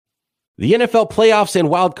The NFL playoffs and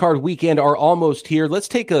wild card weekend are almost here. Let's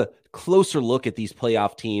take a closer look at these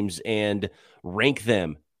playoff teams and rank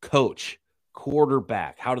them. Coach,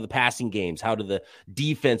 quarterback, how do the passing games, how do the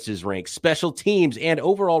defenses rank, special teams, and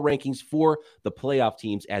overall rankings for the playoff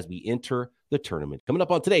teams as we enter the tournament. Coming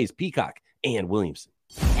up on today's Peacock and Williamson.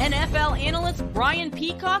 NFL analyst Brian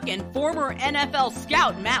Peacock and former NFL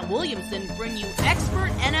scout Matt Williamson bring you expert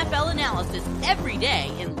NFL analysis every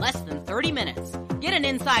day in less than 30 minutes. Get an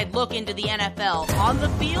inside look into the NFL on the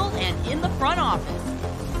field and in the front office.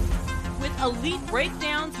 With elite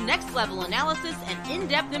breakdowns, next-level analysis, and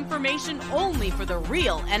in-depth information only for the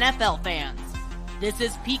real NFL fans. This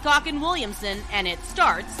is Peacock and Williamson, and it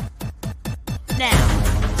starts now.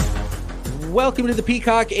 Welcome to the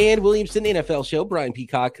Peacock and Williamson NFL show. Brian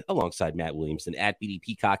Peacock alongside Matt Williamson at BD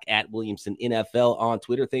Peacock at Williamson NFL on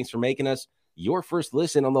Twitter. Thanks for making us your first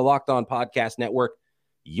listen on the Locked On Podcast Network,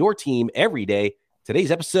 your team every day.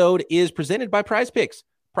 Today's episode is presented by Prize Picks.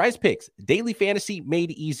 Prize Picks, daily fantasy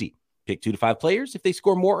made easy. Pick 2 to 5 players. If they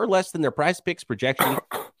score more or less than their Prize Picks projection,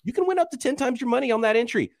 you can win up to 10 times your money on that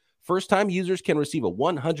entry. First-time users can receive a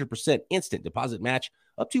 100% instant deposit match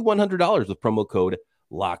up to $100 with promo code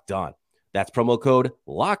Locked On. That's promo code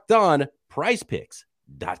Locked On,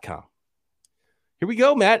 prizepicks.com. Here we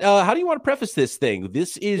go, Matt. How do you want to preface this thing?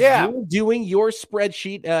 This is you doing your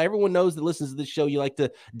spreadsheet. Everyone knows that listens to this show. You like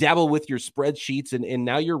to dabble with your spreadsheets, and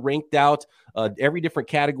now you're ranked out every different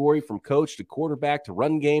category from coach to quarterback to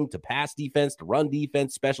run game to pass defense to run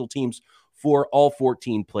defense, special teams for all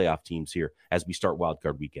 14 playoff teams here as we start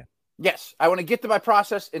wildcard weekend. Yes, I want to get to my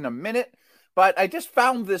process in a minute. But I just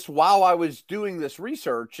found this while I was doing this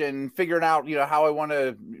research and figuring out, how I want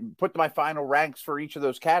to put my final ranks for each of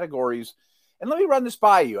those categories. And let me run this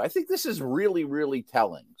by you. I think this is really, really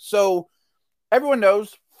telling. So everyone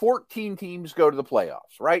knows 14 teams go to the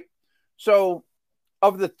playoffs, right? So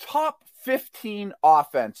of the top 15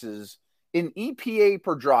 offenses in EPA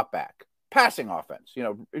per dropback, passing offense,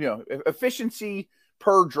 efficiency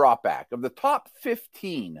per dropback, of the top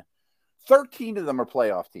 15, 13 of them are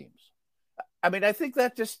playoff teams. I mean, I think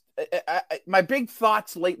that just my big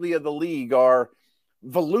thoughts lately of the league are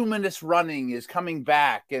voluminous running is coming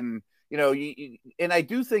back. And, and I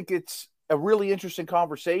do think it's a really interesting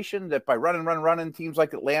conversation that by running, teams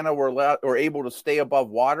like Atlanta were able to stay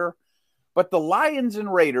above water. But the Lions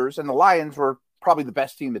and Raiders, and the Lions were probably the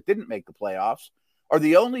best team that didn't make the playoffs, are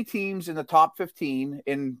the only teams in the top 15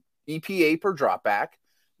 in EPA per dropback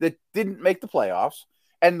that didn't make the playoffs.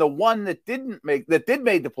 And the one that did make the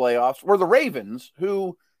playoffs were the Ravens,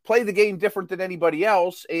 who play the game different than anybody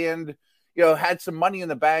else and, had some money in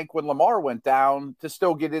the bank when Lamar went down to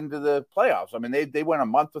still get into the playoffs. I mean, they went a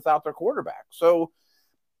month without their quarterback. So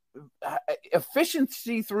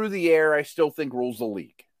efficiency through the air, I still think rules the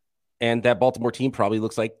league. And that Baltimore team probably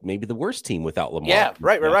looks like maybe the worst team without Lamar. Yeah,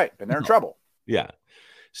 right. And they're in trouble. Yeah.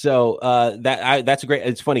 So that's a great.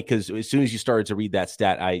 It's funny because as soon as you started to read that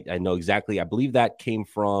stat, I know exactly. I believe that came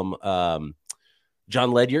from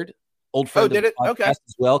John Ledyard, old friend. Oh, did it? Okay. As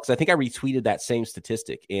well, because I think I retweeted that same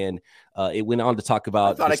statistic, and it went on to talk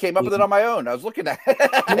about. I thought I came up with it on my own. I was looking at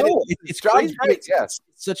it. No, it's crazy. Right. Yes,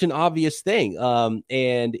 it's such an obvious thing.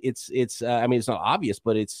 And it's. I mean, it's not obvious,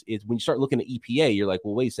 but it's when you start looking at EPA, you're like,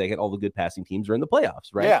 well, wait a second. All the good passing teams are in the playoffs,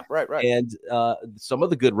 right? Yeah, right. And some of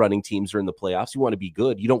the good running teams are in the playoffs. You want to be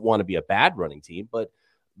good. You don't want to be a bad running team, but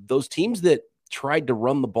those teams that tried to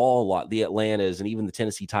run the ball a lot, the Atlantas and even the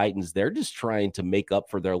Tennessee Titans, they're just trying to make up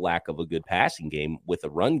for their lack of a good passing game with a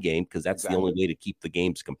run game because that's the only way to keep the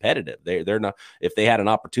games competitive. They're not. If they had an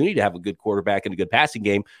opportunity to have a good quarterback and a good passing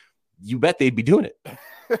game, you bet they'd be doing it.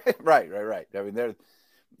 Right. I mean,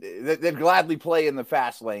 they'd gladly play in the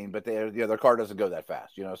fast lane, but their car doesn't go that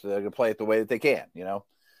fast, so they're going to play it the way that they can,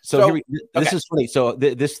 So this is funny. So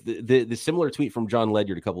the similar tweet from John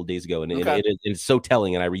Ledyard a couple of days ago, and it's so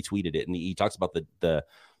telling. And I retweeted it, and he talks about the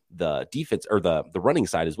defense or the running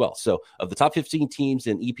side as well. So of the top 15 teams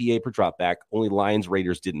in EPA per dropback, only Lions,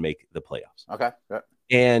 Raiders didn't make the playoffs. Okay,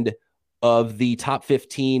 and of the top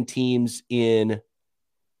 15 teams in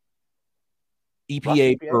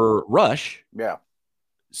EPA per rush,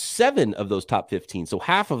 7 of those top 15. So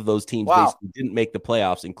half of those teams basically didn't make the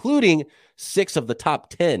playoffs, including 6 of the top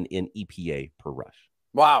 10 in EPA per rush.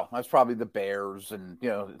 Wow. That's probably the Bears and,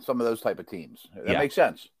 some of those type of teams. That makes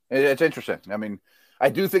sense. It's interesting. I mean, I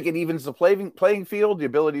do think it evens the playing field, the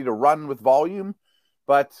ability to run with volume.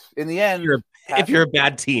 But in the end, if you're a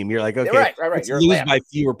bad team, you're like, okay, right. Let's lose by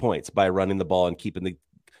fewer points by running the ball and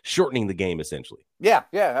shortening the game, essentially. Yeah.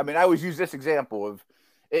 I mean, I always use this example of,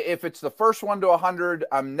 if it's the first one to 100,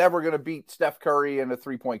 I'm never going to beat Steph Curry in a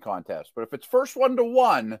 3-point contest. But if it's first one to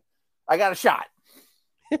 1, I got a shot.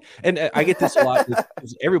 And I get this a lot.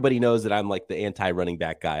 Everybody knows that I'm like the anti-running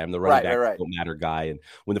back guy. I'm the running back don't matter guy. And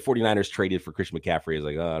when the 49ers traded for Christian McCaffrey, I was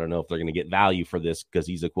like, oh, I don't know if they're going to get value for this because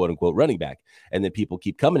he's a quote unquote running back. And then people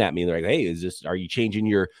keep coming at me. And they're like, hey, are you changing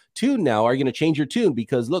your tune now? Are you going to change your tune?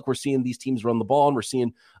 Because look, we're seeing these teams run the ball and we're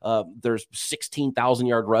seeing there's 16,000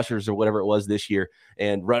 yard rushers or whatever it was this year.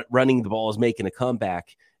 And running the ball is making a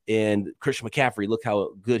comeback. And Christian McCaffrey, look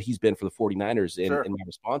how good he's been for the 49ers. And my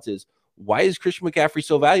response is, why is Christian McCaffrey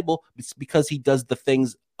so valuable? It's because he does the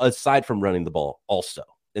things aside from running the ball also.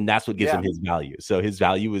 And that's what gives him his value. So his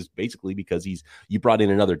value is basically because you brought in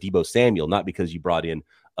another Deebo Samuel, not because you brought in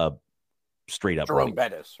a straight up Jerome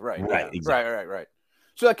Bettis. Right. Exactly. Right.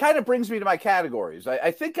 So that kind of brings me to my categories.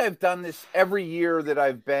 I think I've done this every year that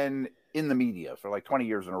I've been in the media for like 20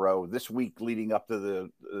 years in a row, this week leading up to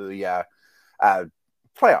the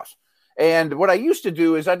playoffs. And what I used to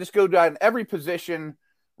do is I just go down every position,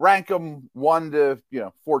 rank them 1 to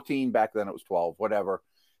 14. Back then it was 12, whatever.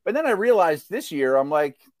 But then I realized this year, I'm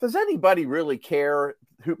like, does anybody really care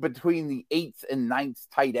who between the 8th and 9th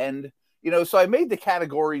tight end? So I made the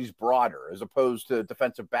categories broader as opposed to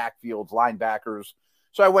defensive backfields, linebackers.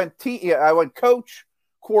 So I went coach,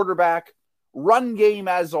 quarterback, run game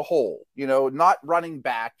as a whole, not running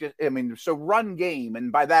back. So run game.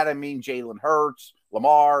 And by that, I mean Jalen Hurts,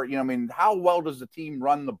 Lamar, how well does the team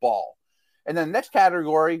run the ball? And then the next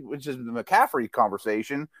category, which is the McCaffrey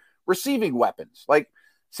conversation, receiving weapons. Like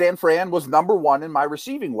San Fran was number 1 in my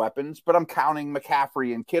receiving weapons, but I'm counting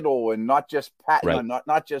McCaffrey and Kittle and not just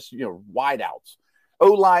not just wideouts.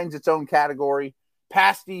 O-line's its own category,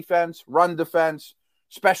 pass defense, run defense,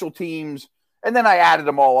 special teams, and then I added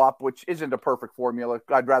them all up, which isn't a perfect formula.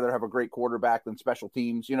 I'd rather have a great quarterback than special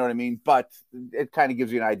teams, you know what I mean? But it kind of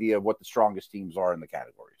gives you an idea of what the strongest teams are in the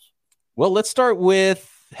categories. Well, let's start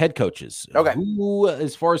with head coaches. Okay. Who,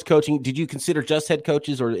 as far as coaching, did you consider just head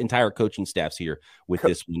coaches or entire coaching staffs here with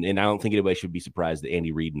this one? And I don't think anybody should be surprised that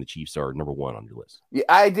Andy Reid and the Chiefs are number 1 on your list. Yeah,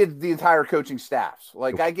 I did the entire coaching staffs.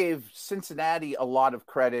 Like I gave Cincinnati a lot of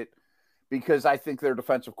credit because I think their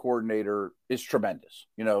defensive coordinator is tremendous,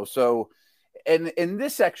 so and in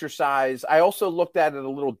this exercise, I also looked at it a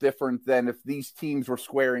little different than if these teams were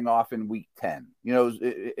squaring off in week 10,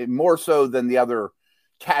 more so than the other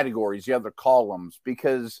categories, the other columns,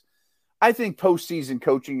 because I think postseason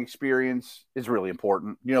coaching experience is really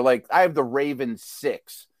important. Like I have the Ravens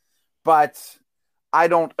 6, but I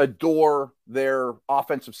don't adore their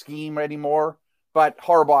offensive scheme anymore. But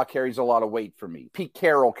Harbaugh carries a lot of weight for me. Pete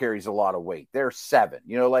Carroll carries a lot of weight. They're 7.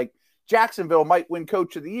 Like Jacksonville might win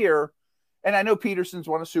Coach of the Year. And I know Peterson's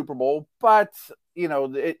won a Super Bowl, but,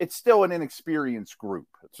 it's still an inexperienced group.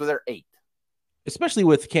 So they're 8. Especially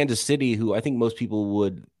with Kansas City, who I think most people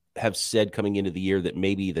would have said coming into the year that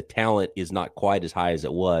maybe the talent is not quite as high as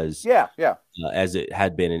it was. Yeah. As it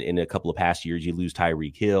had been in a couple of past years. You lose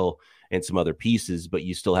Tyreek Hill and some other pieces, but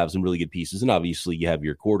you still have some really good pieces. And obviously you have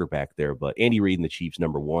your quarterback there. But Andy Reid and the Chiefs,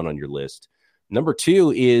 number 1 on your list. Number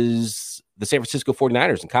 2 is the San Francisco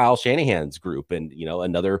 49ers and Kyle Shanahan's group. And,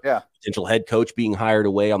 another potential head coach being hired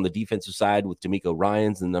away on the defensive side with DeMeco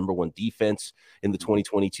Ryans, the number 1 defense in the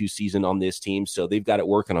 2022 season on this team. So they've got it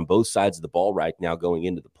working on both sides of the ball right now going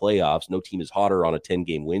into the playoffs. No team is hotter on a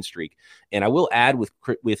 10-game win streak. And I will add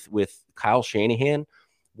with Kyle Shanahan,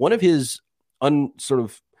 one of his sort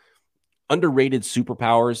of underrated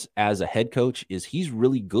superpowers as a head coach is he's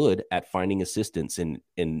really good at finding assistants and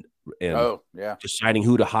deciding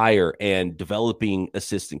who to hire and developing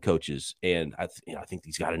assistant coaches. And I think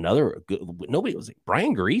he's got another good. Nobody was like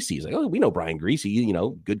Brian Griese. He's like, oh, we know Brian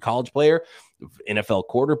Griese, good college player, NFL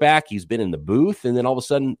quarterback. He's been in the booth. And then all of a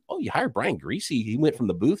sudden, oh, you hired Brian Griese. He went from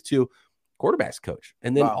the booth to quarterbacks coach.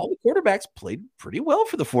 And then all the quarterbacks played pretty well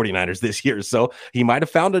for the 49ers this year. So he might have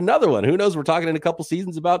found another one. Who knows? We're talking in a couple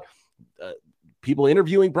seasons about people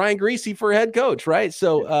interviewing Brian Griese for a head coach, right?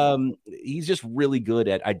 So he's just really good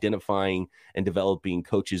at identifying and developing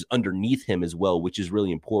coaches underneath him as well, which is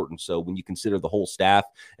really important. So when you consider the whole staff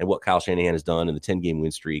and what Kyle Shanahan has done in the 10-game win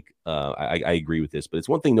streak, I agree with this. But it's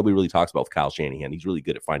one thing nobody really talks about with Kyle Shanahan. He's really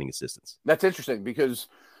good at finding assistants. That's interesting because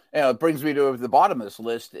it brings me to the bottom of this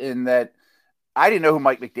list in that I didn't know who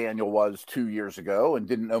Mike McDaniel was 2 years ago and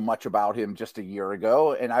didn't know much about him just a year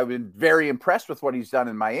ago. And I've been very impressed with what he's done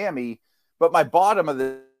in Miami. But my bottom of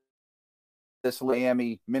this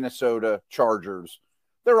Miami, Minnesota Chargers,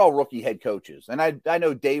 they're all rookie head coaches. And I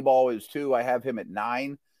know Daboll is too. I have him at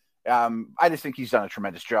 9. I just think he's done a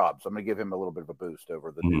tremendous job. So I'm going to give him a little bit of a boost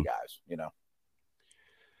over the new guys,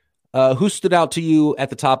 Who stood out to you at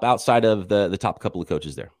the top outside of the top couple of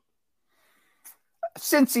coaches there?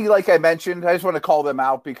 Cincy, like I mentioned, I just want to call them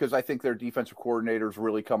out because I think their defensive coordinators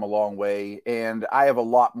really come a long way. And I have a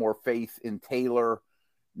lot more faith in Taylor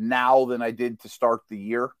now than I did to start the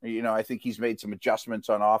year. I think he's made some adjustments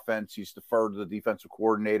on offense. He's deferred to the defensive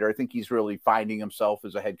coordinator. I think he's really finding himself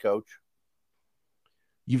as a head coach.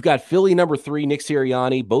 You've got Philly number 3, Nick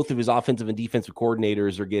Sirianni. Both of his offensive and defensive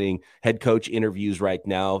coordinators are getting head coach interviews right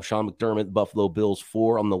now. Sean McDermott, Buffalo Bills,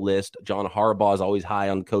 4 on the list. John Harbaugh is always high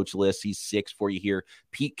on the coach list. He's 6 for you here.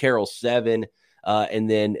 Pete Carroll, 7. And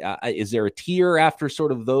then is there a tier after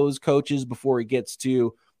sort of those coaches before it gets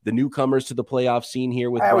to the newcomers to the playoff scene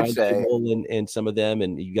here with Brian Daboll and some of them?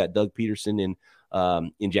 And you got Doug Peterson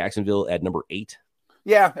in Jacksonville at number 8.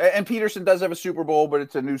 Yeah, and Peterson does have a Super Bowl, but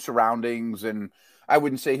it's a new surroundings, and I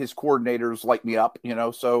wouldn't say his coordinators light me up,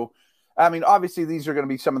 So, I mean, obviously these are going to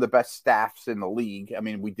be some of the best staffs in the league. I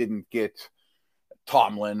mean, we didn't get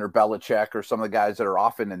Tomlin or Belichick or some of the guys that are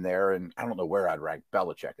often in there, and I don't know where I'd rank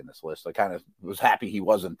Belichick in this list. I kind of was happy he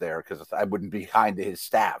wasn't there because I wouldn't be behind his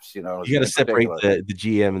staffs, You got to separate the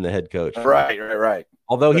GM and the head coach. Right.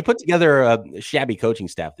 Although he put together a shabby coaching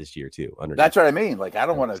staff this year too. That's what I mean. Like, I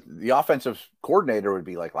don't want to. The offensive coordinator would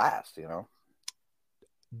be like last.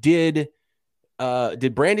 Did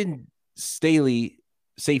Brandon Staley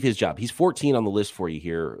save his job? He's 14 on the list for you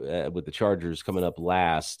here with the Chargers coming up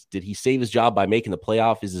last. Did he save his job by making the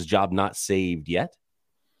playoff? Is his job not saved yet?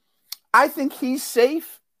 I think he's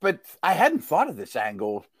safe, but I hadn't thought of this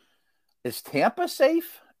angle. Is Tampa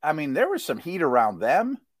safe? I mean, there was some heat around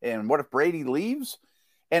them. And what if Brady leaves?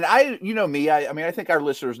 And me, I think our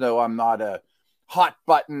listeners know I'm not a hot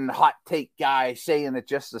button, hot take guy saying it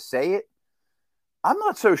just to say it. I'm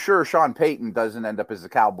not so sure Sean Payton doesn't end up as the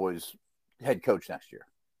Cowboys head coach next year.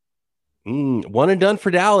 One and done for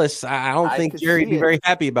Dallas. I don't think Jerry would be very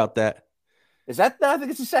happy about that. Is that? I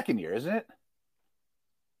think it's the second year, isn't it?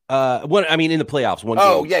 In the playoffs.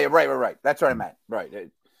 Game. Yeah, right. That's what I meant. Right.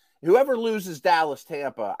 Whoever loses Dallas,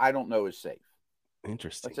 Tampa, I don't know is safe.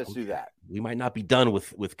 Interesting. Let's just do that. We might not be done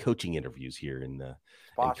with coaching interviews here and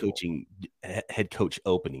coaching head coach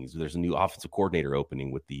openings. There's a new offensive coordinator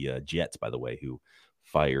opening with the Jets, by the way, who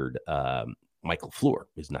fired Michael Fleur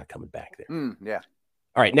is not coming back there. Yeah.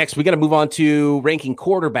 All right, next we got to move on to ranking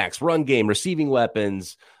quarterbacks, run game, receiving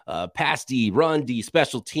weapons, pass D, run D,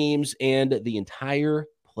 special teams, and the entire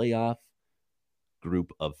playoff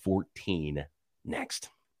group of 14 next.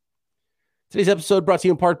 Today's episode brought to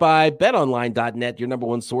you in part by BetOnline.net, your number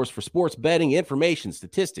one source for sports betting information,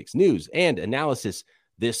 statistics, news, and analysis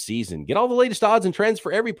this season. Get all the latest odds and trends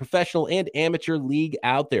for every professional and amateur league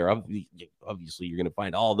out there. Obviously, you're going to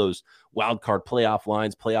find all those wildcard playoff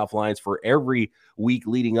lines for every week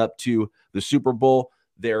leading up to the Super Bowl.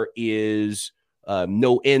 There is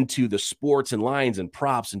no end to the sports and lines and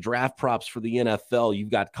props and draft props for the NFL. You've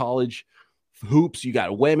got college hoops, you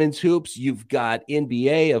got women's hoops, you've got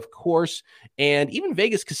NBA, of course, and even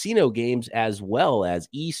Vegas casino games, as well as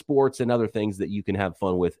esports and other things that you can have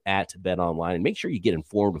fun with at BetOnline. And make sure you get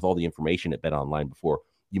informed with all the information at BetOnline before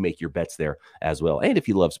you make your bets there as well. And if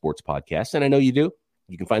you love sports podcasts, and I know you do,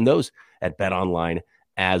 you can find those at BetOnline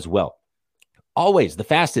as well. Always the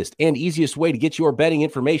fastest and easiest way to get your betting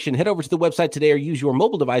information. Head over to the website today or use your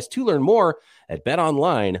mobile device to learn more at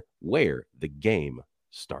BetOnline, where the game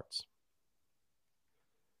starts.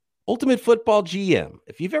 Ultimate Football GM.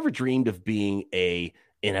 If you've ever dreamed of being a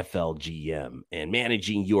NFL GM and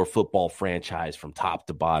managing your football franchise from top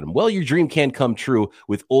to bottom, well, your dream can come true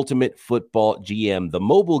with Ultimate Football GM, the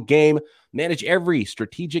mobile game. Manage every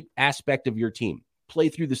strategic aspect of your team. Play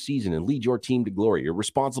through the season and lead your team to glory. You're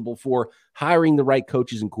responsible for hiring the right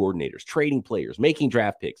coaches and coordinators, trading players, making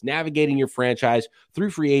draft picks, navigating your franchise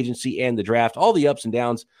through free agency and the draft, all the ups and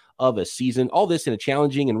downs of a season, all this in a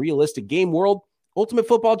challenging and realistic game world. Ultimate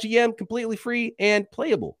Football GM, completely free and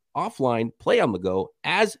playable offline, play on the go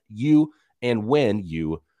as you and when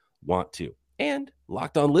you want to. And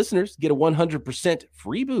Locked On listeners get a 100%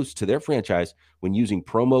 free boost to their franchise when using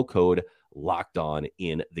promo code Locked On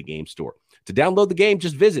in the game store. To download the game,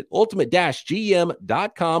 just visit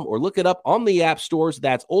ultimate-gm.com or look it up on the app stores.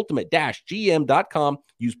 That's ultimate-gm.com.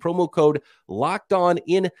 Use promo code Locked On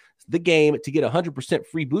in the game to get a 100%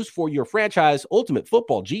 free boost for your franchise. Ultimate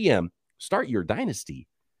Football GM. Start your dynasty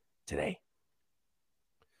today.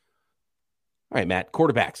 All right, Matt,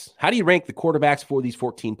 quarterbacks. How do you rank the quarterbacks for these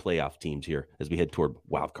 14 playoff teams here as we head toward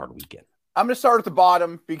wildcard weekend? I'm going to start at the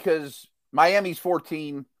bottom because Miami's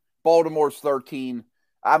 14, Baltimore's 13.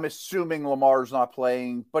 I'm assuming Lamar's not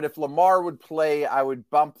playing, but if Lamar would play, I would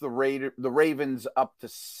bump the Ravens up to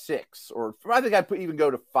 6, or I think I'd even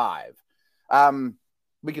go to 5.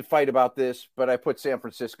 we could fight about this, but I put San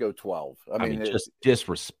Francisco 12. I mean just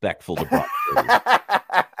disrespectful to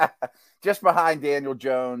Brock. Just behind Daniel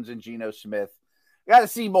Jones and Geno Smith. Got to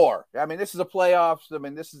see more. I mean, this is a playoffs. I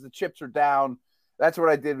mean, this is the chips are down. That's what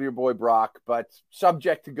I did with your boy Brock, but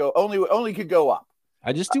subject to go only could go up.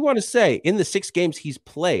 I just do want to say, in the 6 games he's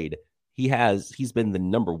played, he's been the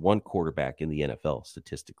number 1 quarterback in the NFL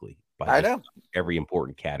statistically by every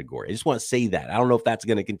important category. I just want to say that. I don't know if that's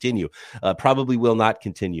going to continue. Probably will not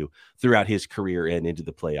continue throughout his career and into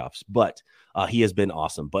the playoffs, but he has been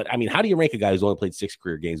awesome. But I mean, how do you rank a guy who's only played 6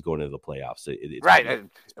 career games going into the playoffs? It's right.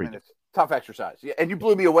 It's pretty it's tough exercise. Yeah, and you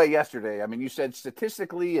blew me away yesterday. I mean, you said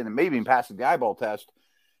statistically, and maybe in passing the eyeball test,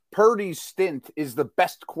 Purdy's stint is the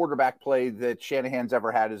best quarterback play that Shanahan's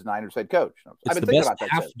ever had as Niners head coach. I've been thinking about that.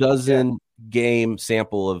 Half dozen game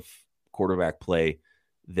sample of quarterback play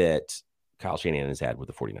that Kyle Shanahan has had with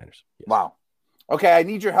the 49ers. Yes. Wow. Okay, I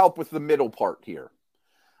need your help with the middle part here.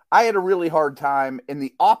 I had a really hard time in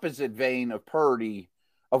the opposite vein of Purdy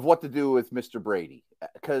of what to do with Mr. Brady,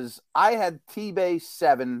 because I had T-Bay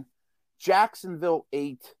 7, Jacksonville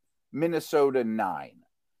 8, Minnesota 9.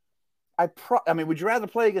 I mean, would you rather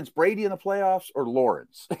play against Brady in the playoffs or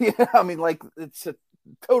Lawrence? I mean, like, it's a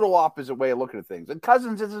total opposite way of looking at things. And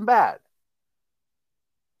Cousins isn't bad.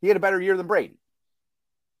 He had a better year than Brady.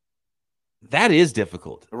 That is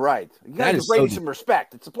difficult. Right. You got to give Brady some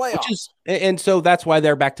respect. It's a playoff. And so that's why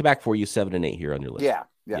they're back-to-back for you, 7 and 8 here on your list. Yeah.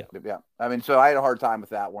 I mean, so I had a hard time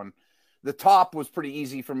with that one. The top was pretty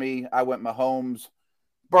easy for me. I went Mahomes.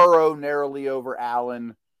 Burrow narrowly over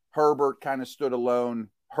Allen. Herbert kind of stood alone.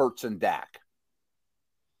 Hurts and Dak.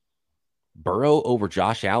 Burrow over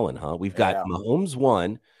Josh Allen, huh? We've got Mahomes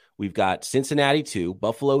 1. We've got Cincinnati 2,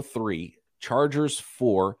 Buffalo 3, Chargers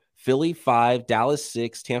 4, Philly 5, Dallas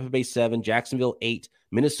 6, Tampa Bay 7, Jacksonville 8,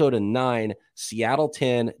 Minnesota 9, Seattle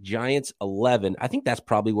 10, Giants 11. I think that's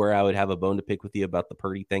probably where I would have a bone to pick with you about the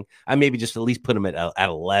Purdy thing. I maybe just at least put him at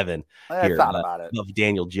 11 here. Thought about it. Of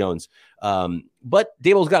Daniel Jones. But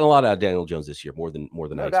Daboll's gotten a lot out of Daniel Jones this year, more than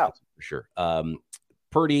no I doubt. expected, for sure.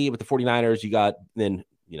 Purdy with the 49ers, you got then,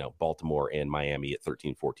 Baltimore and Miami at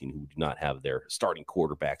 13-14, who do not have their starting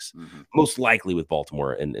quarterbacks, most likely with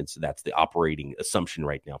Baltimore. And so that's the operating assumption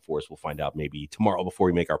right now for us. We'll find out maybe tomorrow before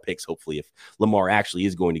we make our picks, hopefully, if Lamar actually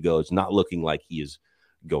is going to go. It's not looking like he is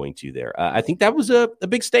going to there. I think that was a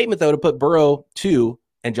big statement, though, to put Burrow 2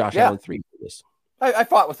 and Josh Allen 3 for this. I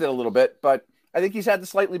fought with it a little bit, but I think he's had the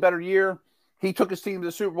slightly better year. He took his team to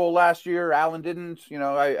the Super Bowl last year. Allen didn't.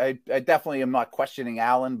 I definitely am not questioning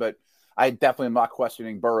Allen, but I definitely am not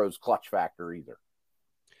questioning Burrow's clutch factor either.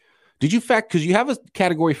 Did you because you have a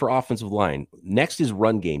category for offensive line. Next is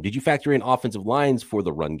run game. Did you factor in offensive lines for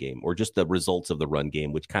the run game, or just the results of the run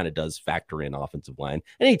game, which kind of does factor in offensive line?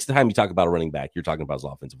 And each time you talk about a running back, you're talking about his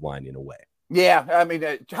offensive line in a way. Yeah, I mean,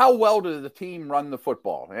 how well does the team run the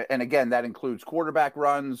football? And again, that includes quarterback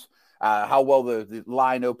runs, how well the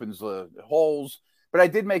line opens the holes. But I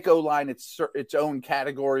did make O-line its own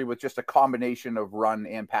category with just a combination of run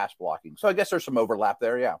and pass blocking. So I guess there's some overlap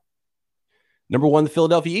there, yeah. Number 1, the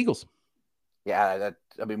Philadelphia Eagles. Yeah,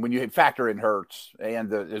 when you factor in Hurts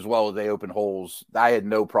and as well as they open holes, I had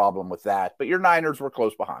no problem with that. But your Niners were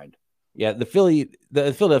close behind. Yeah, the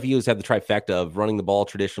Philadelphia Eagles have the trifecta of running the ball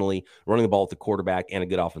traditionally, running the ball at the quarterback, and a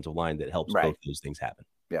good offensive line that helps both those things happen.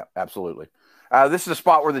 Yeah, absolutely. This is a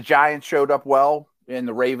spot where the Giants showed up well, and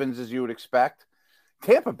the Ravens, as you would expect.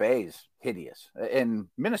 Tampa Bay's hideous, and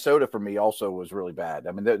Minnesota for me also was really bad.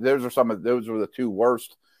 I mean, those were the 2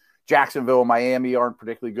 worst. Jacksonville and Miami aren't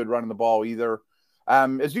particularly good running the ball either.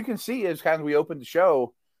 As you can see, as kind of we opened the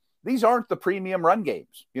show, these aren't the premium run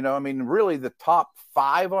games. Really the top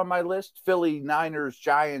 5 on my list, Philly, Niners,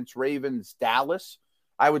 Giants, Ravens, Dallas,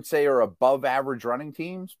 I would say are above average running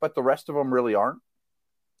teams, but the rest of them really aren't.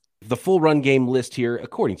 The full run game list here,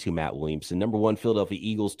 according to Matt Williamson: number 1, Philadelphia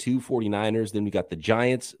Eagles, 2, 49ers. Then we got the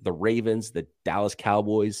Giants, the Ravens, the Dallas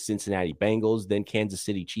Cowboys, Cincinnati Bengals, then Kansas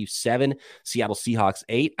City Chiefs, 7, Seattle Seahawks,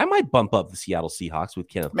 8. I might bump up the Seattle Seahawks with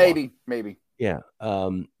Kenneth Walker. Maybe. Yeah.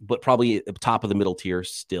 But probably at the top of the middle tier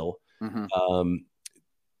still.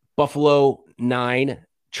 Buffalo, 9,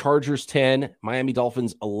 Chargers, 10, Miami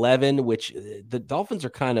Dolphins, 11, which the Dolphins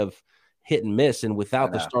are kind of hit and miss, and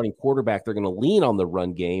without the starting quarterback, they're going to lean on the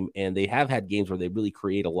run game, and they have had games where they really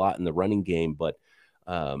create a lot in the running game, but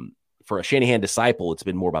for a Shanahan disciple, it's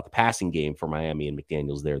been more about the passing game for Miami and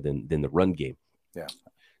McDaniels there than the run game. Yeah.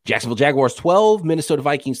 Jacksonville Jaguars 12, Minnesota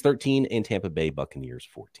Vikings 13, and Tampa Bay Buccaneers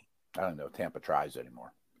 14. I don't know Tampa tries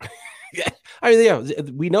anymore.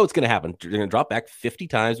 We know it's going to happen. They're going to drop back 50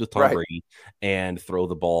 times with Tom Brady and throw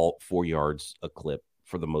the ball 4 yards a clip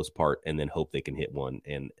for the most part, and then hope they can hit one.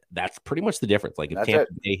 And that's pretty much the difference. Like if That's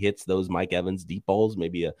Tampa Bay hits those Mike Evans deep balls,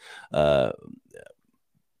 maybe a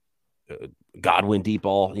Godwin deep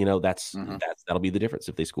ball, that'll be the difference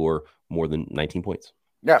if they score more than 19 points.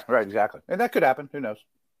 Yeah, right, exactly. And that could happen. Who knows?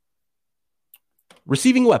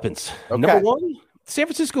 Receiving weapons. Okay. Number one, San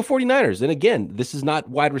Francisco 49ers. And again, this is not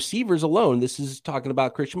wide receivers alone. This is talking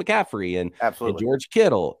about Christian McCaffrey and George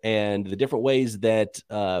Kittle and the different ways that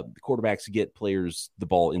quarterbacks get players the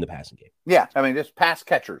ball in the passing game. Yeah, I mean, just pass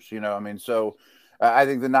catchers, so I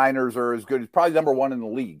think the Niners are as good as probably number one in the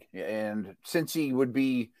league. And Cincy would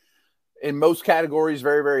be in most categories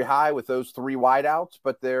very, very high with those three wideouts,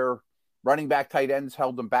 but their running back tight ends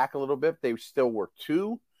held them back a little bit. They still were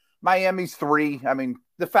 2. Miami's 3. I mean,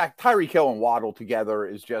 the fact Tyreek Hill and Waddle together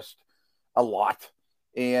is just a lot.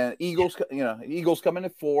 And Eagles come in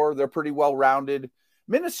at 4. They're pretty well rounded.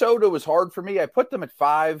 Minnesota was hard for me. I put them at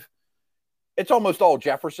 5. It's almost all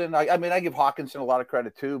Jefferson. I mean, I give Hawkinson a lot of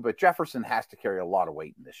credit too, but Jefferson has to carry a lot of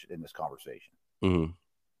weight in this conversation. Mm-hmm.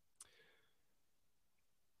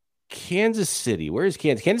 Kansas City. Where is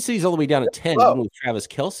Kansas? Kansas City's all the way down at 10, even with Travis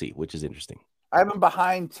Kelce, which is interesting. I have them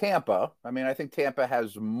behind Tampa. I mean, I think Tampa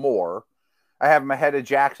has more. I have them ahead of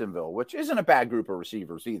Jacksonville, which isn't a bad group of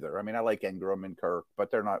receivers either. I mean, I like Ingram and Kirk, but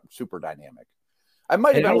they're not super dynamic. I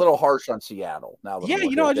might have been a little harsh on Seattle. Now,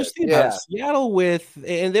 I just think about Seattle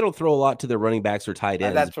and they don't throw a lot to their running backs or tight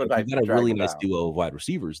ends. That's what they've got a really nice duo of wide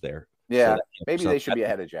receivers there. Yeah, so maybe they should be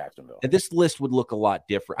ahead of Jacksonville. And this list would look a lot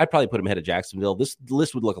different. I'd probably put them ahead of Jacksonville. This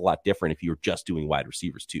list would look a lot different if you were just doing wide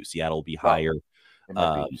receivers too. Seattle will be higher.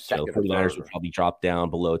 49ers would probably drop down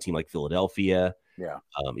below a team like Philadelphia. Yeah.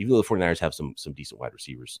 Even though the 49ers have some decent wide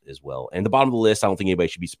receivers as well. And the bottom of the list, I don't think anybody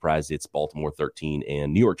should be surprised. It's Baltimore 13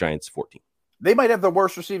 and New York Giants 14. They might have the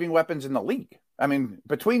worst receiving weapons in the league. I mean,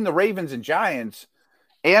 between the Ravens and Giants,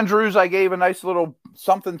 Andrews, I gave a nice little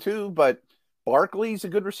something to, but Barkley's a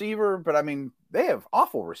good receiver. But I mean, they have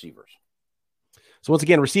awful receivers. So once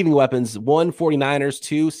again, receiving weapons, 1, 49ers,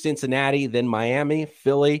 2, Cincinnati, then Miami,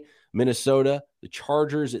 Philly, Minnesota, the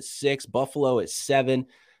Chargers at 6, Buffalo at 7,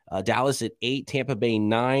 Dallas at 8, Tampa Bay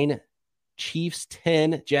 9, Chiefs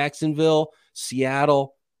 10, Jacksonville,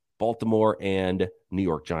 Seattle, Baltimore, and New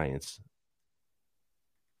York Giants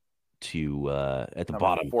at the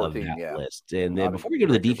bottom 14, of that list. And then before we go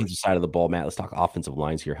to the defensive side of the ball, Matt, let's talk offensive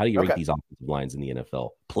lines here. How do you rate these offensive lines in the NFL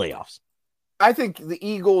playoffs? I think the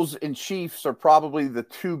Eagles and Chiefs are probably the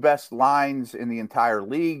 2 best lines in the entire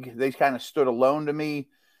league. They kind of stood alone to me.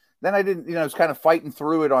 Then I didn't, I was kind of fighting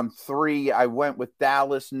through it on 3. I went with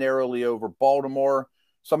Dallas narrowly over Baltimore.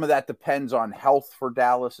 Some of that depends on health for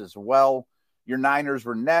Dallas as well. Your Niners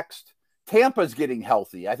were next. Tampa's getting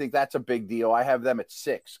healthy. I think that's a big deal. I have them at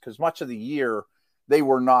 6 because much of the year they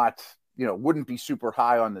were not, wouldn't be super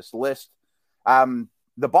high on this list.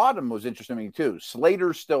 The bottom was interesting to me too.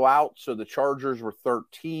 Slater's still out, so the Chargers were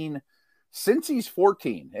 13. Cincy's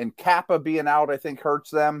 14, and Kappa being out, I think,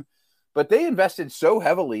 hurts them. But they invested so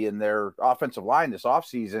heavily in their offensive line this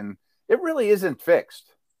offseason, it really isn't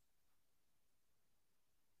fixed.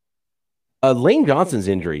 Lane Johnson's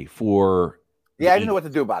injury for... Yeah, I didn't know what to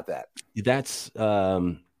do about that. That's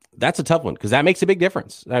a tough one because that makes a big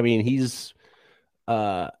difference. I mean, he was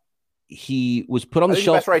put on the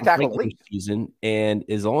shelf right tackle this season, and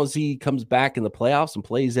as long as he comes back in the playoffs and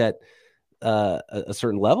plays at a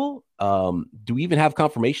certain level, do we even have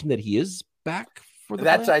confirmation that he is back for the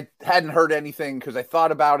playoffs? I hadn't heard anything because I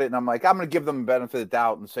thought about it, and I'm like, I'm going to give them the benefit of the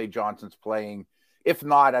doubt and say Johnson's playing. If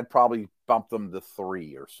not, I'd probably bump them to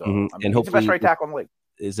 3 or so. Mm-hmm. I mean, he's the best right tackle in the league.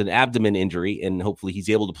 Is an abdomen injury, and hopefully he's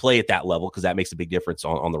able to play at that level because that makes a big difference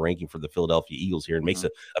on the ranking for the Philadelphia Eagles here and makes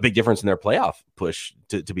a big difference in their playoff push,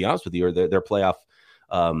 to be honest with you, or their playoff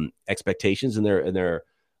expectations and their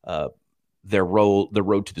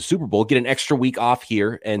road to the Super Bowl. Get an extra week off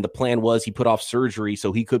here, and the plan was he put off surgery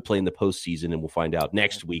so he could play in the postseason, and we'll find out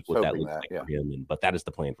next week what that looks like for him. But that is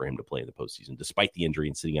the plan for him to play in the postseason, despite the injury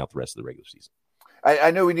and sitting out the rest of the regular season.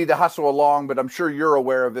 I know we need to hustle along, but I'm sure you're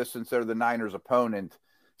aware of this since they're the Niners' opponent.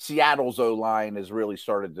 Seattle's O-line has really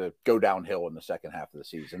started to go downhill in the second half of the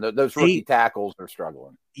season. Those rookie tackles are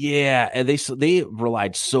struggling. Yeah, and they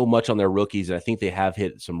relied so much on their rookies, and I think they have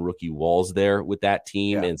hit some rookie walls there with that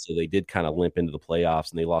team, and so they did kind of limp into the playoffs,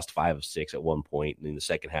 and they lost 5 of 6 at one point in the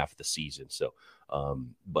second half of the season. So,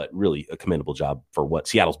 but really a commendable job for what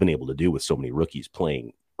Seattle's been able to do with so many rookies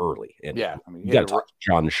playing early. And you got to talk to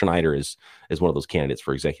John Schneider as one of those candidates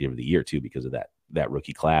for executive of the year too, because of that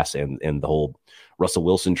rookie class and the whole Russell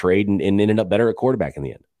Wilson trade and ended up better at quarterback in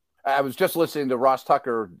the end. I was just listening to Ross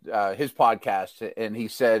Tucker, his podcast, and he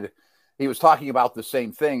said, he was talking about the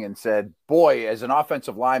same thing and said, boy, as an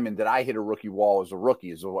offensive lineman, did I hit a rookie wall as a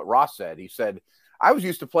rookie, is what Ross said. He said, I was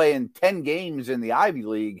used to playing 10 games in the Ivy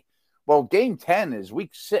League. Well, game 10 is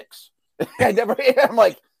week 6. I'm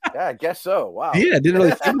like, yeah, I guess so. Wow. Yeah, I didn't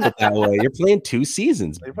really think of it that way. You're playing 2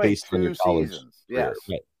 seasons based on your college seasons. Yes.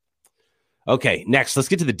 Right. Okay, next, let's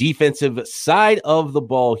get to the defensive side of the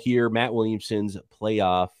ball here. Matt Williamson's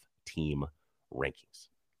playoff team rankings.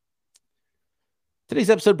 Today's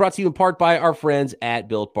episode brought to you in part by our friends at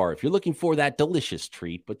Built Bar. If you're looking for that delicious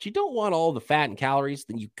treat, but you don't want all the fat and calories,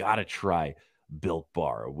 then you got to try Built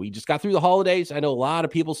Bar. We just got through the holidays. I know a lot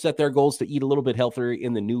of people set their goals to eat a little bit healthier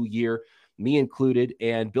in the new year, me included,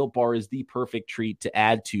 and Built Bar is the perfect treat to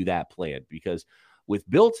add to that plan because with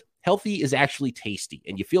Built, healthy is actually tasty,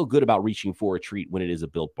 and you feel good about reaching for a treat when it is a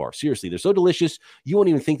Built Bar. Seriously, they're so delicious, you won't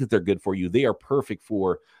even think that they're good for you. They are perfect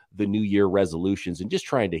for the New Year resolutions and just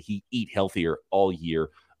trying to eat healthier all year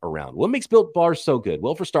around. What makes Built Bars so good?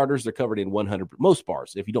 Well, for starters, they're covered in 100%. Most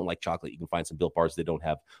bars, if you don't like chocolate, you can find some Built Bars that don't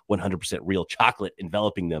have 100% real chocolate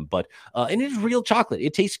enveloping them. But and it is real chocolate.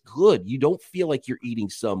 It tastes good. You don't feel like you're eating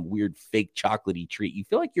some weird fake chocolatey treat. You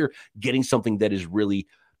feel like you're getting something that is really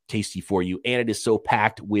tasty for you, and it is so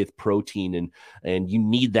packed with protein, and you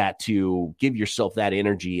need that to give yourself that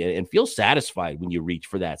energy and feel satisfied when you reach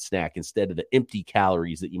for that snack instead of the empty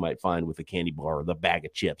calories that you might find with a candy bar or the bag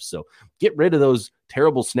of chips. So get rid of those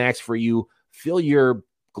terrible snacks for you. Fill your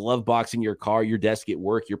glove box in your car, your desk at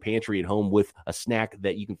work, your pantry at home with a snack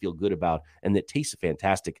that you can feel good about and that tastes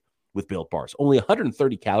fantastic with Built Bars. Only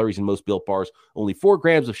 130 calories in most Built Bars, only 4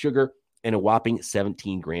 grams of sugar, and a whopping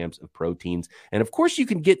 17 grams of proteins. And of course, you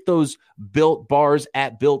can get those Built Bars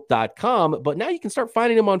at Built.com, but now you can start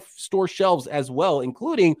finding them on store shelves as well,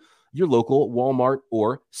 including your local Walmart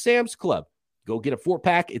or Sam's Club. Go get a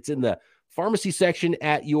 4-pack. It's in the pharmacy section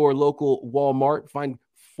at your local Walmart. Find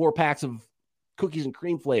 4 packs of cookies and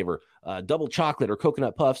cream flavor, double chocolate or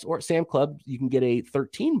coconut puffs, or at Sam's Club, you can get a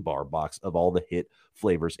 13-bar box of all the hit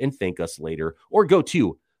flavors and thank us later, or go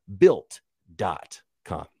to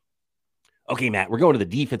Built.com. Okay, Matt, we're going to the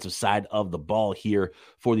defensive side of the ball here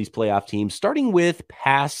for these playoff teams, starting with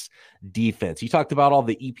pass defense. You talked about all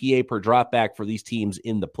the EPA per dropback for these teams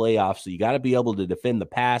in the playoffs, so you got to be able to defend the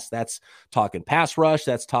pass. That's talking pass rush.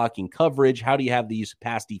 That's talking coverage. How do you have these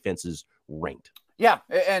pass defenses ranked? Yeah,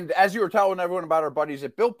 and as you were telling everyone about our buddies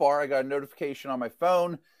at Built Bar, I got a notification on my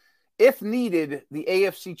phone. If needed, the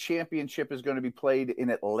AFC Championship is going to be played in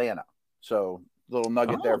Atlanta. So little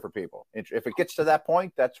nugget there for people. If it gets to that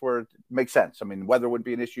point, that's where it makes sense. I mean, weather would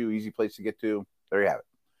be an issue, easy place to get to. There you have it.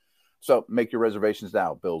 So make your reservations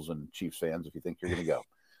now, Bills and Chiefs fans, if you think you're going to go.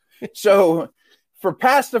 So for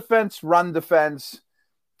pass defense, run defense,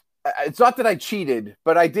 it's not that I cheated,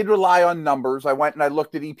 but I did rely on numbers. I went and I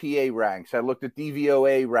looked at EPA ranks. I looked at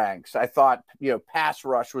DVOA ranks. I thought, pass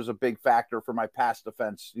rush was a big factor for my pass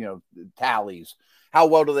defense, tallies. How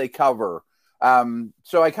well do they cover?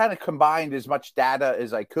 So I kind of combined as much data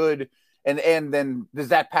as I could, and then does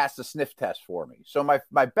that pass the sniff test for me? So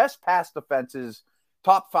my best pass defenses,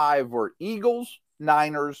 top 5 were Eagles,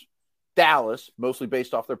 Niners, Dallas, mostly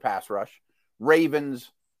based off their pass rush,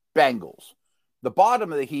 Ravens, Bengals. The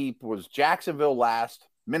bottom of the heap was Jacksonville last,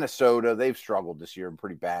 Minnesota. They've struggled this year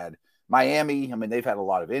pretty bad. Miami, I mean, they've had a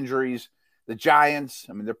lot of injuries. The Giants,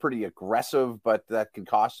 I mean, they're pretty aggressive, but that can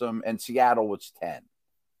cost them. And Seattle was 10.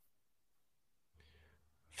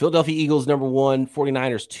 Philadelphia Eagles, number 1,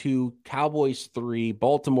 49ers, 2, Cowboys, 3,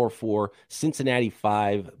 Baltimore, 4, Cincinnati,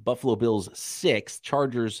 5, Buffalo Bills, 6,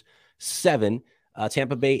 Chargers, 7,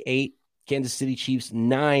 Tampa Bay, 8, Kansas City Chiefs,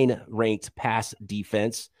 9 ranked pass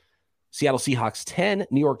defense, Seattle Seahawks, 10,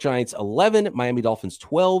 New York Giants, 11, Miami Dolphins,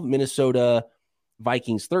 12, Minnesota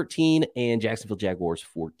Vikings, 13, and Jacksonville Jaguars,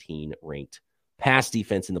 14 ranked pass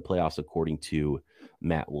defense in the playoffs, according to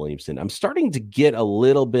Matt Williamson. I'm starting to get a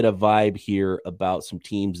little bit of vibe here about some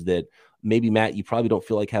teams that maybe, Matt, you probably don't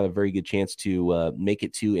feel like have a very good chance to make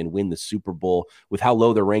it to and win the Super Bowl with how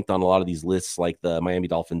low they're ranked on a lot of these lists, like the Miami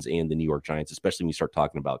Dolphins and the New York Giants, especially when you start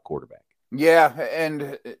talking about quarterback. Yeah,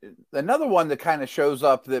 and another one that kind of shows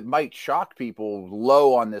up that might shock people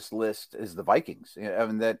low on this list is the Vikings. I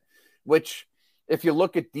mean, which if you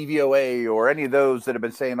look at DVOA or any of those that have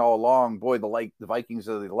been saying all along, boy, the Vikings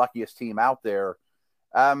are the luckiest team out there.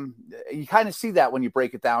 You kind of see that when you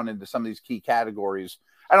break it down into some of these key categories.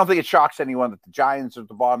 I don't think it shocks anyone that the Giants are at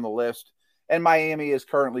the bottom of the list, and Miami is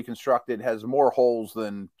currently constructed, has more holes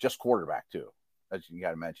than just quarterback too, as you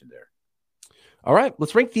got to mention there. All right,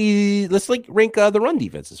 let's rank the run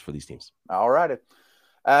defenses for these teams. All right.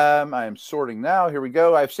 I am sorting now. Here we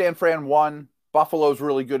go. I have San Fran 1. Buffalo's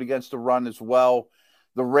really good against the run as well.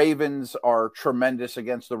 The Ravens are tremendous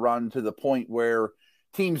against the run to the point where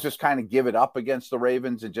teams just kind of give it up against the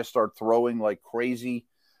Ravens and just start throwing like crazy.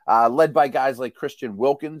 Led by guys like Christian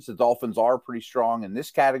Wilkins. The Dolphins are pretty strong in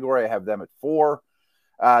this category. I have them at 4.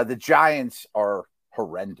 The Giants are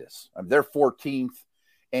horrendous. They're 14th,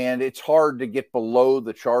 and it's hard to get below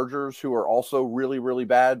the Chargers, who are also really, really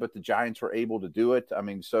bad, but the Giants were able to do it. I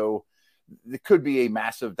mean, so it could be a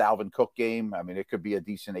massive Dalvin Cook game. I mean, it could be a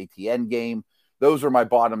decent ATN game. Those are my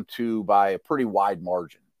bottom 2 by a pretty wide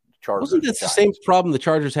margin. Chargers. Wasn't that the same problem the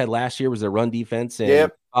Chargers had last year? Was their run defense?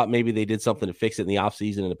 And thought maybe they did something to fix it in the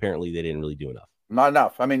offseason, and apparently they didn't really do enough. Not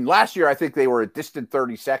enough. I mean, last year I think they were a distant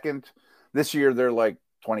 32nd. This year they're like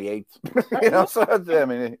 28th. So I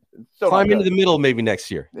mean, climb into the middle maybe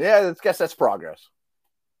next year. Yeah, I guess that's progress.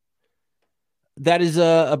 That is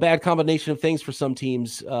a bad combination of things for some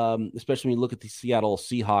teams, especially when you look at the Seattle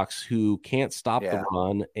Seahawks, who can't stop the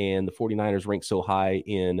run, and the 49ers rank so high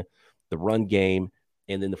in the run game.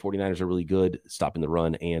 And then the 49ers are really good stopping the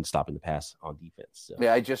run and stopping the pass on defense. So.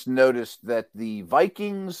 Yeah, I just noticed that the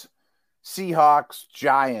Vikings, Seahawks,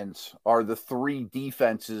 Giants are the 3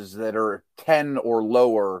 defenses that are 10 or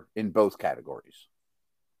lower in both categories.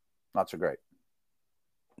 Not so great.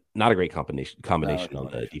 Not a great combination on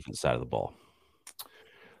the defense side of the ball.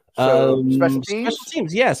 So special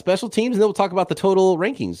teams? Yeah, special teams. And then we'll talk about the total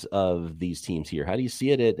rankings of these teams here. How do you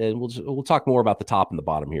see it? And we'll talk more about the top and the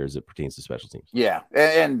bottom here as it pertains to special teams. Yeah,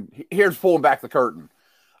 and here's pulling back the curtain.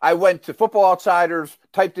 I went to Football Outsiders,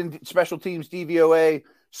 typed in special teams DVOA,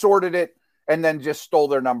 sorted it, and then just stole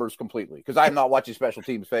their numbers completely because I'm not watching special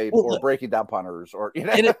teams fade or breaking down punters or and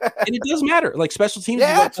it does matter. Like special teams,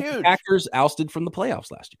 it's huge. The Packers ousted from the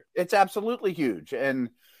playoffs last year. It's absolutely huge, and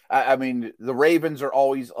I mean the Ravens are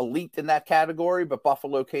always elite in that category, but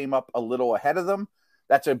Buffalo came up a little ahead of them.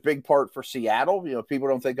 That's a big part for Seattle. People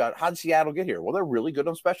don't think, how did Seattle get here? Well, they're really good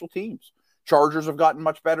on special teams. Chargers have gotten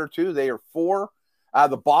much better too. They are 4.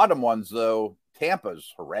 The bottom ones, though,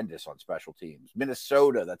 Tampa's horrendous on special teams.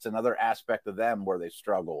 Minnesota, that's another aspect of them where they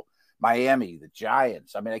struggle. Miami, the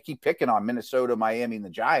Giants. I mean, I keep picking on Minnesota, Miami, and the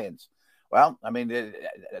Giants. Well, I mean,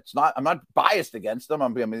 it's not. I'm not biased against them. I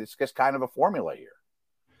mean, it's just kind of a formula here.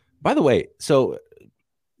 By the way, so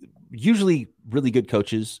usually really good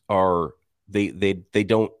coaches are they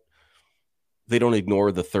don't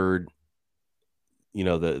ignore the third.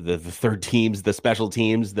 The third teams, the special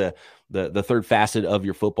teams, the third facet of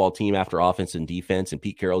your football team after offense and defense. And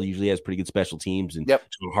Pete Carroll usually has pretty good special teams. And John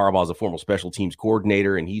Harbaugh is a former special teams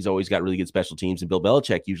coordinator, and he's always got really good special teams. And Bill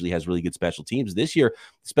Belichick usually has really good special teams. This year,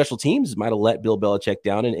 special teams might have let Bill Belichick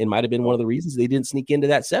down, and might have been one of the reasons they didn't sneak into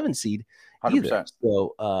that 7 seed. 100%.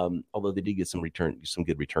 So, although they did get some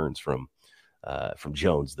good returns from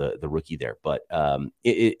Jones, the rookie there, but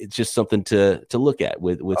it's just something to look at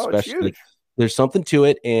with special. There's something to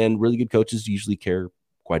it, and really good coaches usually care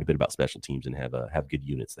quite a bit about special teams and have good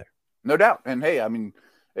units there. No doubt. And hey, I mean,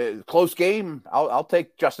 close game. I'll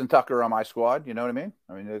take Justin Tucker on my squad. You know what I mean?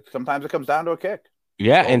 I mean, sometimes it comes down to a kick.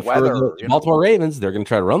 Yeah, and weather, for the Baltimore Ravens, they're going to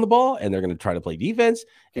try to run the ball, and they're going to try to play defense,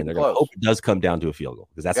 and they're going to hope it does come down to a field goal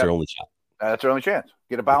because that's their only shot. That's their only chance.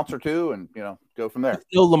 Get a bounce or two, and go from there.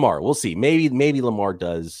 Still Lamar. We'll see. Maybe Lamar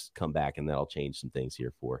does come back, and that'll change some things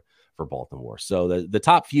here for Baltimore. So the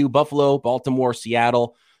top few: Buffalo, Baltimore,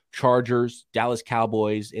 Seattle, Chargers, Dallas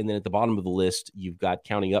Cowboys, and then at the bottom of the list, you've got,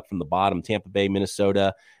 counting up from the bottom, Tampa Bay,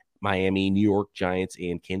 Minnesota, Miami, New York Giants,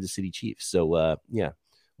 and Kansas City Chiefs. So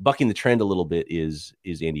bucking the trend a little bit is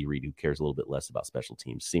Andy Reid, who cares a little bit less about special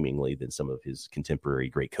teams, seemingly, than some of his contemporary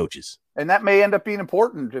great coaches. And that may end up being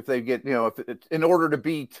important if they get, if it's in order to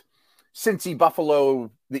beat Cincy,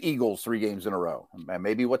 Buffalo, the Eagles 3 games in a row. And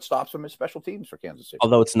maybe what stops them is special teams for Kansas City.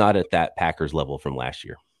 Although it's not at that Packers level from last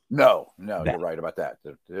year. No, you're right about that.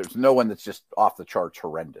 There's no one that's just off the charts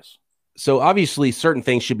horrendous. So obviously certain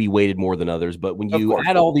things should be weighted more than others, but when you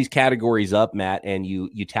add all these categories up, Matt, and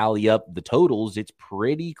you tally up the totals, it's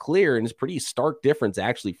pretty clear, and it's pretty stark difference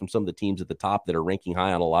actually from some of the teams at the top that are ranking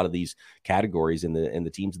high on a lot of these categories and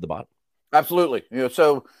the teams at the bottom. Absolutely.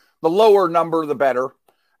 So the lower number, the better.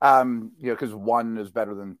 Because 1 is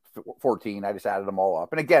better than 14. I just added them all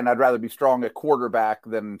up. And again, I'd rather be strong at quarterback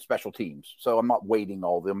than special teams. So I'm not weighting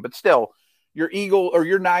all of them, but still,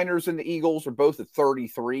 your Niners and the Eagles are both at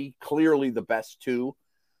 33, clearly the best 2.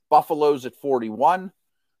 Buffalo's at 41,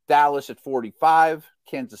 Dallas at 45,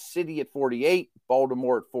 Kansas City at 48,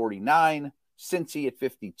 Baltimore at 49, Cincy at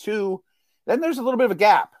 52. Then there's a little bit of a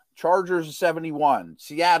gap. Chargers at 71,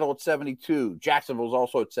 Seattle at 72, Jacksonville's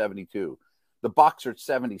also at 72. The Bucs are at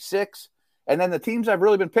 76. And then the teams I've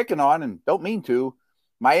really been picking on, and don't mean to,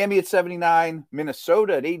 Miami at 79,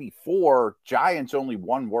 Minnesota at 84, Giants only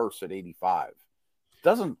 1 worse at 85.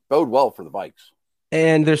 doesn't bode well for the Vikes.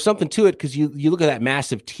 And there's something to it because you look at that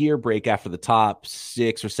massive tier break after the top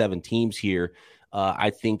 6 or 7 teams here. I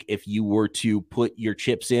think if you were to put your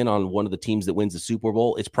chips in on one of the teams that wins the Super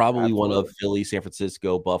Bowl, it's probably one of Philly, San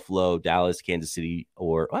Francisco, Buffalo, Dallas, Kansas City,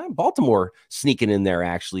 or Baltimore sneaking in there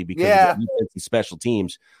actually because of the defense and special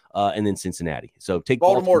teams, and then Cincinnati. So take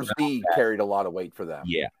Baltimore's D carried a lot of weight for them.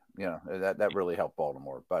 Yeah. That really helped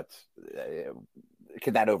Baltimore. But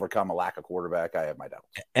can that overcome a lack of quarterback? I have my doubts.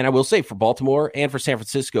 And I will say for Baltimore and for San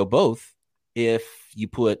Francisco both, if you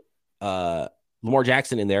put Lamar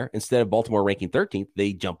Jackson in there instead of Baltimore ranking 13th,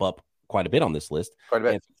 they jump up quite a bit on this list. Quite a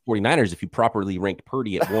bit. And 49ers, if you properly ranked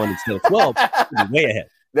Purdy at 1 instead of 12, they'd be way ahead.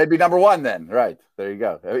 They'd be number 1 then. Right. There you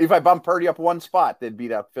go. If I bump Purdy up 1 spot, they'd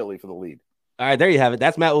beat out Philly for the lead. All right, there you have it.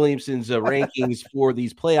 That's Matt Williamson's rankings for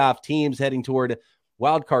these playoff teams heading toward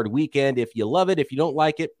Wild Card Weekend. If you love it, if you don't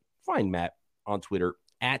like it, find Matt on Twitter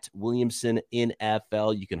at Williamson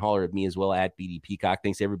NFL. You can holler at me as well at BD Peacock.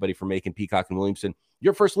 Thanks everybody for making Peacock and Williamson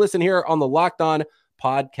your first listen here on the Locked On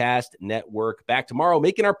Podcast Network. Back tomorrow,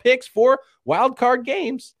 making our picks for wild card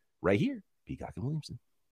games right here, Peacock and Williamson.